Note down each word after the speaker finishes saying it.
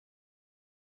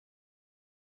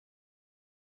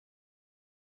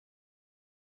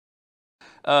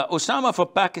Osama from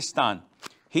Pakistan,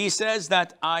 he says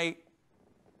that I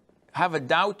have a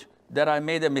doubt that I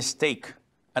made a mistake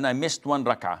and I missed one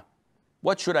rak'ah.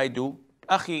 What should I do?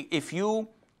 Akhi, if you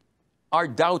are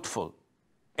doubtful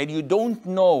and you don't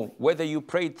know whether you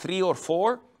prayed 3 or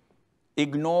 4,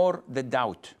 ignore the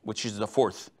doubt, which is the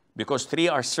 4th, because 3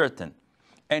 are certain.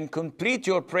 And complete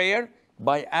your prayer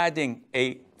by adding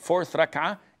a 4th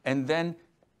rak'ah and then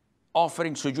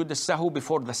offering sujood al-sahu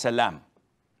before the salam.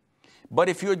 But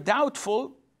if you're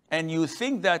doubtful and you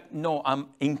think that, no, I'm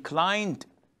inclined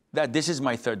that this is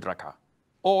my 3rd rak'ah,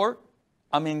 or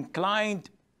I'm inclined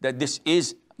that this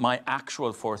is my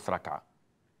actual 4th rak'ah.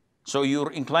 So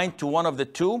you're inclined to one of the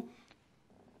two,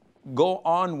 go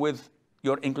on with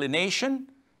your inclination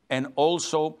and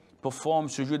also perform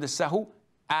sujood al-sahu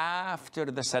after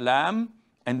the salam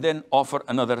and then offer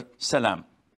another salam.